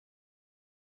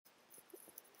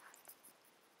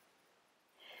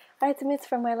Hi, it's Mitz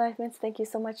from My Life Mitz. Thank you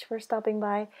so much for stopping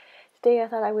by. Today I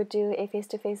thought I would do a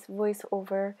face-to-face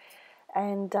voiceover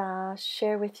and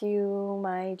share with you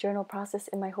my journal process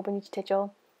in my Hobonichi Techo.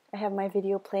 I have my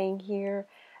video playing here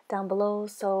down below,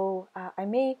 so I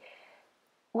may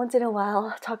once in a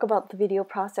while talk about the video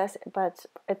process, but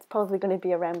it's probably going to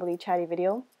be a rambly, chatty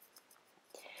video.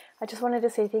 I just wanted to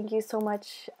say thank you so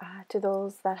much to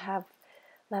those that have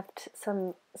left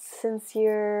some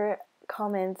sincere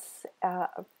comments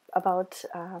about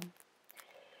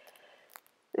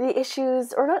the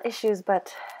issues, or not issues,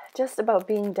 but just about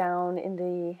being down in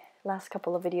the last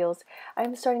couple of videos.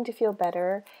 I'm starting to feel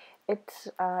better. It's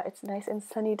nice and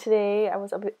sunny today. I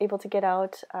was able to get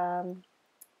out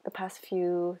the past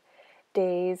few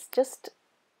days just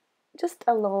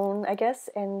alone, I guess,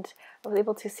 and I was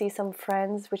able to see some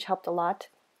friends, which helped a lot.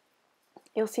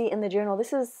 You'll see in the journal,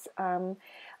 this is I'm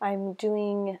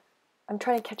trying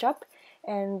to catch up,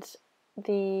 and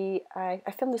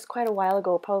I filmed this quite a while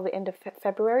ago, probably end of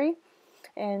February,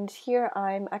 and here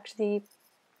I'm actually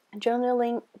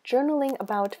journaling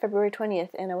about February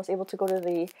 20th, and I was able to go to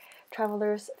the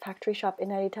Traveler's Factory Shop in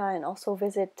Narita and also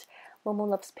visit Momo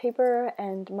Loves Paper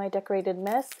and My Decorated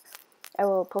Mess. I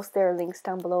will post their links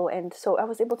down below, and so I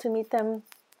was able to meet them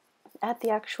at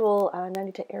the actual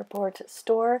Narita Airport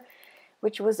store,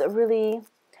 which was a really,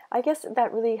 I guess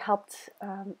that really helped.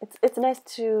 It's nice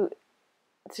to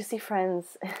see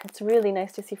friends. It's really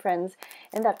nice to see friends,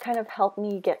 and that kind of helped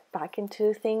me get back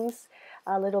into things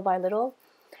little by little.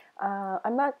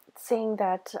 I'm not saying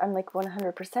that I'm like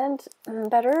 100%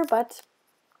 better, but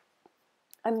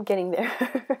I'm getting there.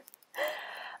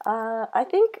 I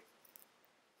think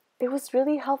it was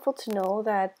really helpful to know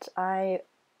that I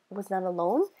was not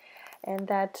alone and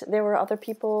that there were other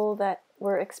people that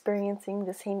were experiencing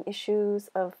the same issues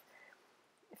of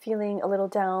feeling a little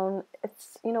down.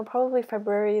 It's, probably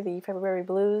February, the February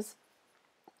blues,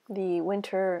 the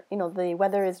winter, the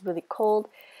weather is really cold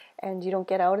and you don't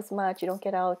get out as much, you don't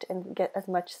get out and get as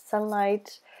much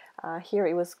sunlight. Here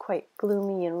it was quite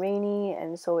gloomy and rainy,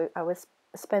 and so I was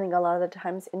spending a lot of the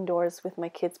times indoors with my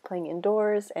kids playing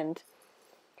indoors, and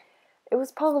it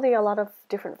was probably a lot of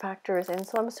different factors, and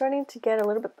so I'm starting to get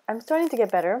better. I'm trying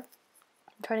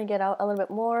to get out a little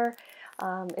bit more.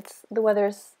 The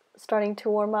weather's starting to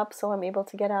warm up, so I'm able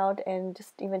to get out and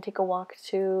just even take a walk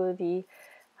to the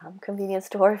convenience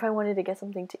store if I wanted to get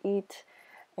something to eat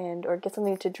or get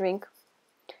something to drink.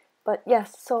 But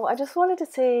yes, so I just wanted to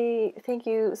say thank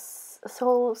you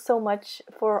so much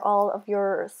for all of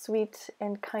your sweet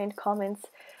and kind comments.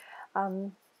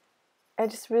 I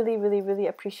just really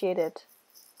appreciate it.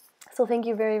 So thank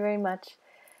you very much.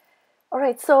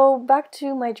 Alright, so back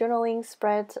to my journaling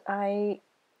spread.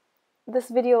 This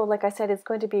video, like I said, is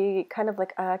going to be kind of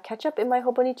like a catch-up in my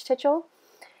Hobonichi Techo.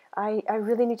 I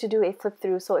really need to do a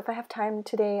flip-through, so if I have time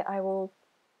today, I will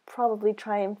probably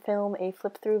try and film a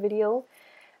flip-through video,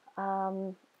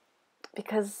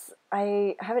 because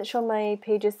I haven't shown my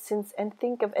pages since I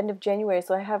think of end of January,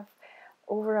 so I have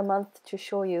over a month to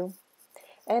show you.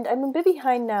 And I'm a bit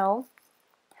behind now.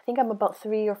 I think I'm about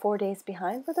 3 or 4 days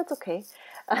behind, but that's okay.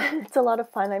 It's a lot of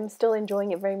fun. I'm still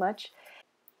enjoying it very much.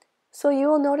 So you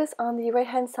will notice on the right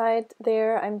hand side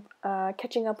there, I'm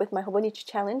catching up with my Hobonichi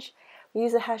challenge. We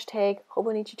use the hashtag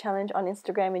Hobonichi challenge on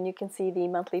Instagram, and you can see the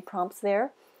monthly prompts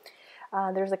there.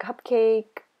 There's a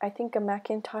cupcake, I think a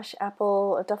Macintosh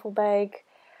apple, a duffel bag,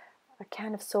 a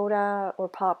can of soda or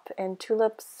pop, and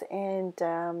tulips, and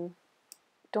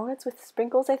donuts with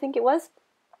sprinkles, I think it was.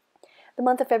 The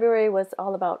month of February was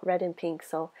all about red and pink,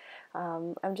 so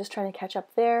I'm just trying to catch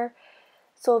up there.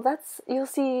 So you'll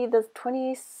see the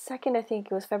 22nd, I think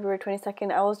it was February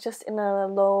 22nd, I was just in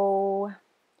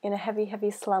a heavy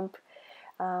slump.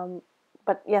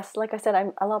 But yes, like I said,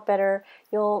 I'm a lot better.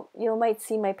 You might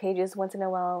see my pages once in a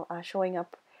while showing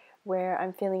up where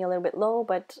I'm feeling a little bit low,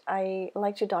 but I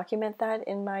like to document that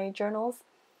in my journals,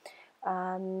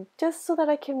 just so that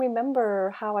I can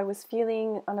remember how I was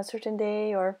feeling on a certain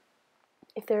day, or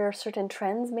if there are certain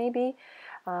trends, maybe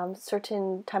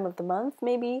certain time of the month,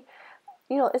 maybe.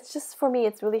 It's just, for me,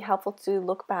 it's really helpful to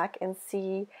look back and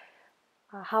see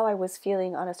how I was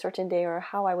feeling on a certain day, or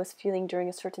how I was feeling during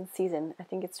a certain season. I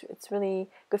think it's really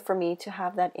good for me to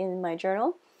have that in my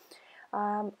journal.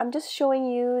 I'm just showing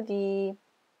you the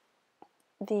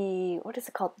what is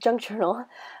it called? Junk journal.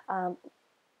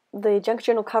 The junk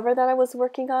journal cover that I was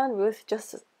working on with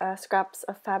just scraps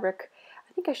of fabric.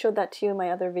 I think I showed that to you in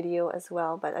my other video as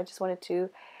well, but I just wanted to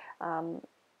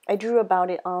I drew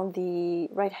about it on the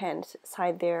right hand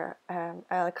side there,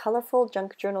 a colorful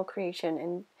junk journal creation,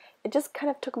 and it just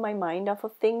kind of took my mind off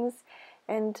of things.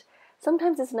 And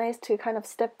sometimes it's nice to kind of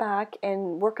step back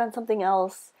and work on something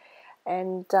else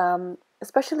And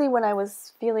especially when I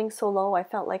was feeling so low, I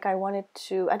felt like I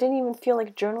didn't even feel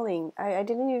like journaling. I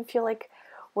didn't even feel like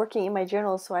working in my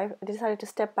journal, so I decided to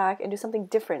step back and do something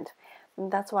different.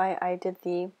 And that's why I did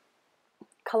the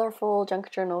colorful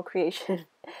junk journal creation.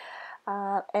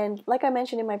 And like I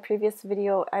mentioned in my previous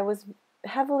video, I was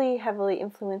heavily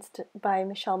influenced by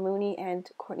Michelle Mooney and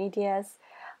Courtney Diaz.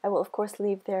 I will of course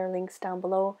leave their links down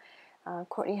below.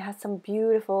 Courtney has some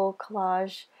beautiful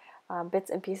collage bits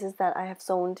and pieces that I have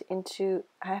sewn into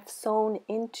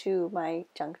my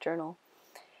junk journal.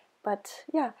 But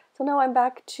yeah, so now I'm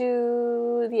back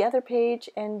to the other page,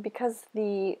 and because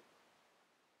the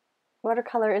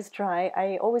watercolor is dry,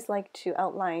 I always like to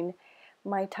outline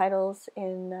my titles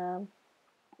in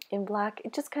black.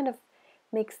 It just kind of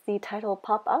makes the title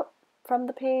pop out from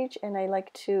the page, and I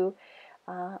like to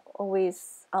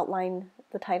always outline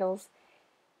the titles.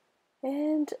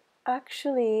 And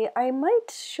actually, I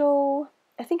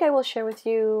think I will share with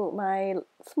you my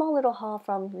small little haul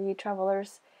from the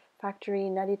Traveler's Factory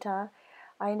Narita.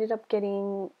 I ended up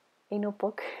getting a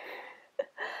notebook,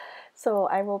 so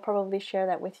I will probably share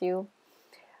that with you.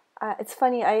 It's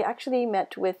funny, I actually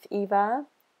met with Eva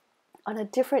on a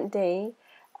different day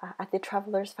at the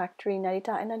Traveler's Factory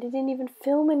Narita, and I didn't even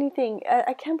film anything.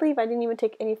 I can't believe I didn't even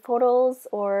take any photos,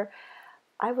 or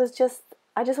I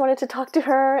just wanted to talk to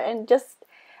her and just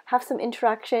have some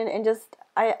interaction, and just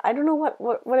I don't know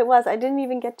what it was. I didn't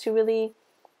even get to really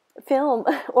film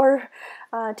or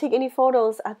take any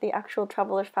photos at the actual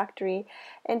Traveler's Factory.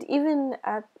 And even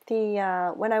at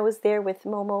the when I was there with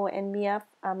Momo and Mia,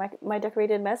 my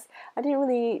decorated mess, I didn't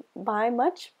really buy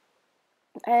much.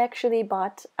 I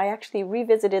actually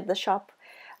revisited the shop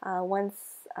once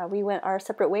we went our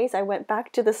separate ways. I went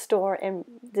back to the store and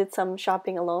did some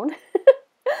shopping alone.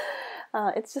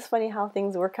 It's just funny how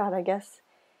things work out, I guess.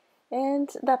 And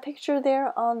that picture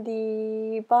there on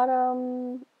the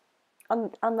bottom,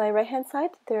 on the right hand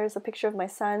side, there's a picture of my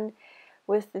son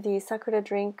with the Sakura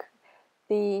drink.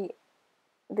 The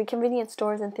convenience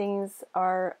stores and things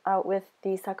are out with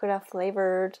the Sakura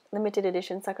flavored, limited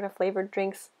edition Sakura flavored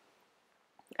drinks.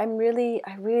 I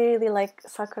really like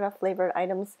Sakura flavored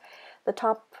items. The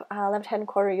top left hand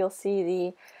corner, you'll see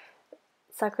the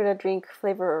Sakura drink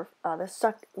flavor, the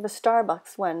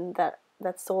Starbucks one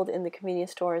that's sold in the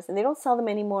convenience stores, and they don't sell them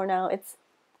anymore now. It's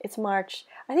March.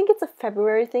 I think it's a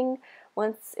February thing.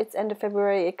 Once it's end of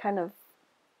February,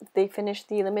 they finish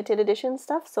the limited edition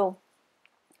stuff. So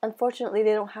unfortunately,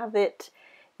 they don't have it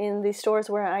in the stores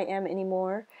where I am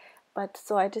anymore. But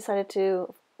so I decided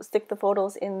to stick the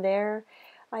photos in there.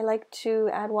 I like to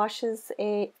add washes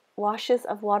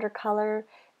of watercolor,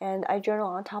 and I journal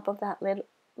on top of that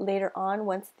later on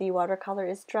once the watercolor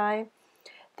is dry.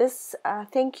 This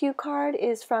thank you card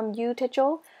is from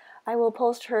Techo. I will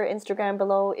post her Instagram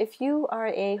below. If you are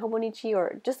a Hobonichi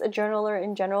or just a journaler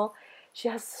in general, she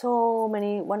has so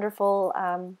many wonderful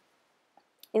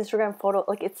Instagram photo.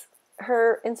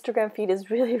 Her Instagram feed is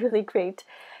really great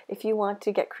if you want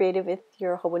to get creative with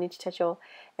your Hobonichi Techo.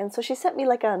 And so she sent me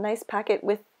like a nice packet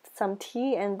with some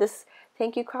tea, and this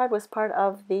thank you card was part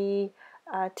of the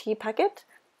tea packet.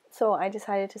 So I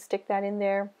decided to stick that in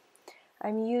there.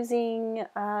 I'm using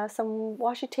some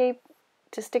washi tape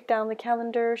to stick down the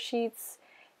calendar sheets.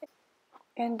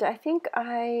 And I think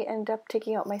I end up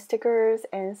taking out my stickers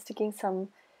and sticking some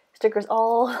stickers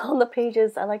all on the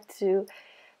pages. I like to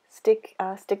stick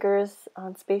stickers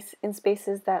in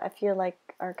spaces that I feel like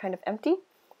are kind of empty.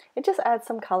 It just adds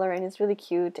some color, and it's really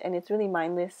cute, and it's really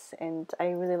mindless, and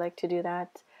I really like to do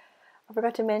that. I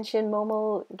forgot to mention,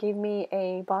 Momo gave me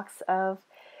a box of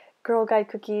Girl Guide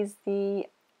cookies.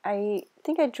 I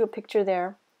think I drew a picture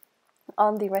there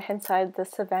on the right hand side, the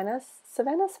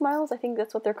Savannah Smiles, I think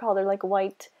that's what they're called. They're like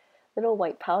little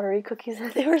white powdery cookies.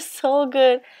 They were so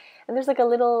good, and there's like a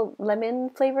little lemon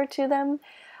flavor to them.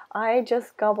 I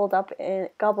just gobbled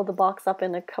the box up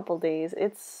in a couple days.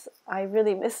 I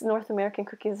really miss North American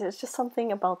cookies. There's just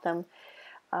something about them.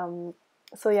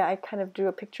 So yeah, I kind of drew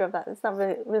a picture of that. It's not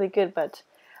really good, but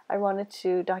I wanted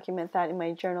to document that in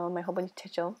my journal, in my Hobonichi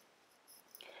Techo.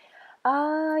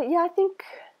 Yeah,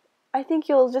 I think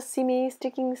you'll just see me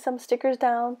sticking some stickers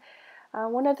down.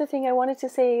 One other thing I wanted to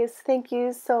say is thank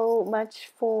you so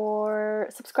much for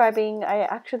subscribing. I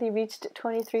actually reached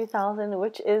 23,000,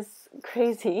 which is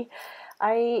crazy.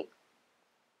 I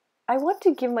want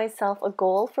to give myself a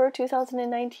goal for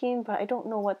 2019, but I don't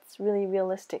know what's really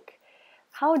realistic.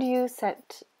 How do you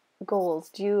set goals?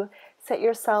 Do you set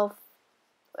yourself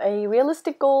a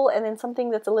realistic goal and then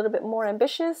something that's a little bit more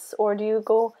ambitious, or do you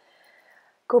go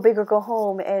big or go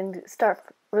home and start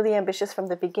really ambitious from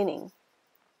the beginning?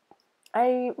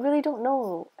 I really don't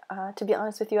know, to be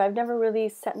honest with you. I've never really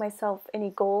set myself any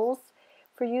goals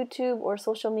for YouTube or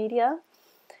social media.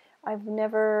 I've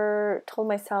never told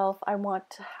myself I want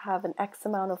to have an X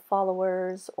amount of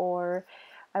followers, or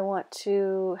I want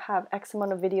to have X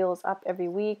amount of videos up every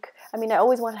week. I mean, I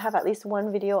always want to have at least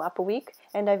one video up a week,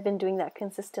 and I've been doing that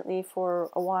consistently for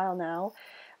a while now.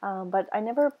 But I've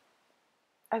never,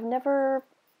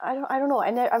 I don't know.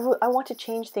 I want to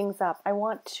change things up. I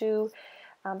want to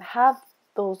have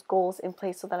those goals in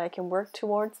place so that I can work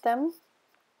towards them.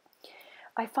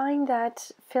 I find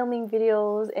that filming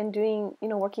videos and doing,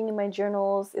 working in my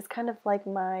journals is kind of like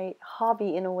my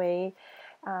hobby in a way,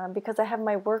 because I have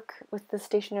my work with the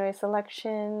stationery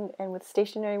selection and with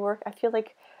stationery work. I feel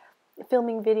like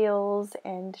filming videos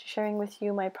and sharing with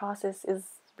you my process is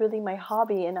really my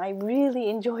hobby, and I really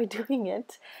enjoy doing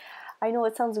it. I know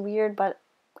it sounds weird, but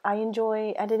I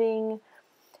enjoy editing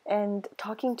and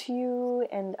talking to you,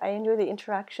 and I enjoy the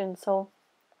interaction. So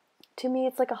to me,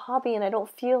 it's like a hobby, and I don't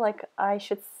feel like I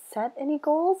should set any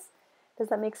goals. Does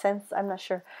that make sense? I'm not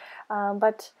sure.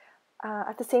 But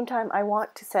at the same time, I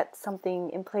want to set something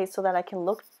in place so that I can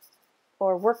look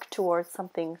or work towards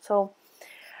something. So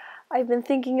I've been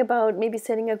thinking about maybe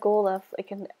setting a goal of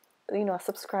like a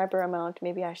subscriber amount.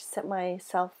 Maybe I should set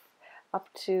myself up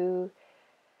to,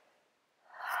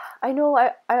 I know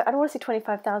I don't want to say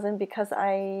 25,000 because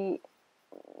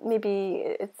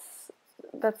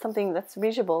that's something that's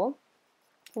reachable.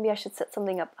 Maybe I should set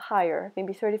something up higher,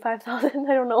 maybe 35,000,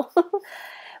 I don't know.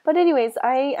 But anyways,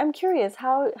 I'm curious,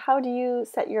 how do you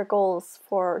set your goals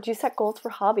do you set goals for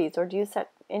hobbies, or do you set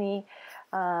any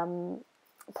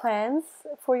plans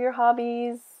for your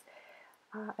hobbies?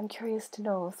 I'm curious to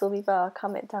know, so leave a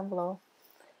comment down below.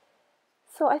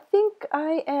 So I think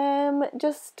I am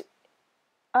just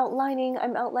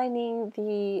I'm outlining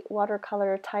the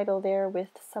watercolor title there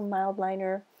with some mild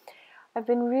liner. I've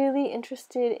been really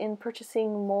interested in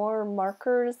purchasing more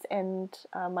markers and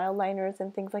mild liners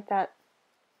and things like that.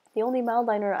 The only mild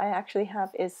liner I actually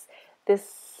have is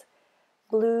this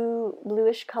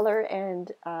bluish color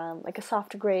and like a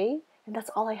soft gray, and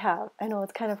that's all I have. I know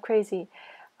it's kind of crazy.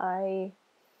 I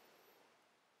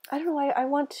don't know. I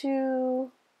want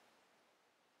to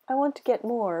get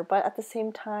more, but at the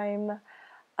same time,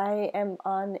 I am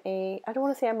on I don't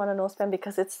want to say I'm on a noseband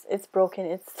because it's broken,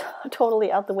 it's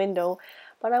totally out the window,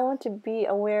 but I want to be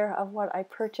aware of what I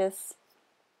purchase.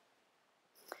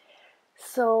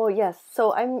 So yes,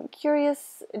 so I'm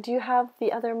curious, do you have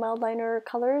the other mild liner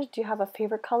colors? Do you have a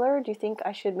favorite color? Do you think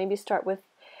I should maybe start with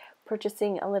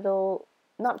purchasing a little,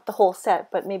 not the whole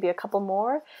set, but maybe a couple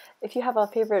more? If you have a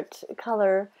favorite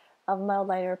color of mild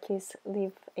liner, please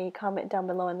leave a comment down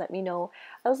below and let me know.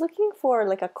 I was looking for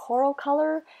like a coral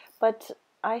color, but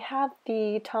I have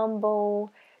the Tombow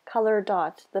color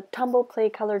dot, the Tombow Play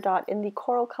color dot in the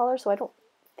coral color, so I don't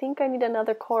think I need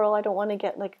another coral. I don't want to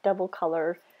get like double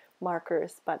color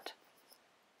markers, but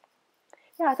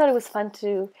yeah, I thought it was fun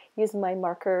to use my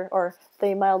marker or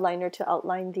the mild liner to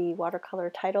outline the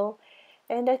watercolor title.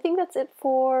 And I think that's it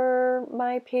for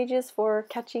my pages for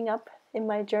catching up in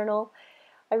my journal.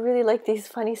 I really like these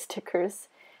funny stickers.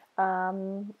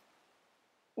 You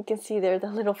can see there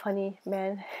the little funny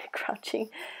man crouching.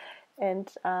 And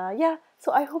yeah,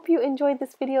 so I hope you enjoyed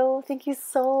this video. Thank you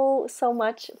so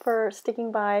much for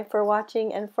sticking by, for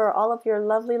watching, and for all of your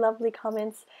lovely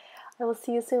comments. I will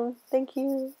see you soon. Thank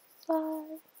you.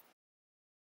 Bye.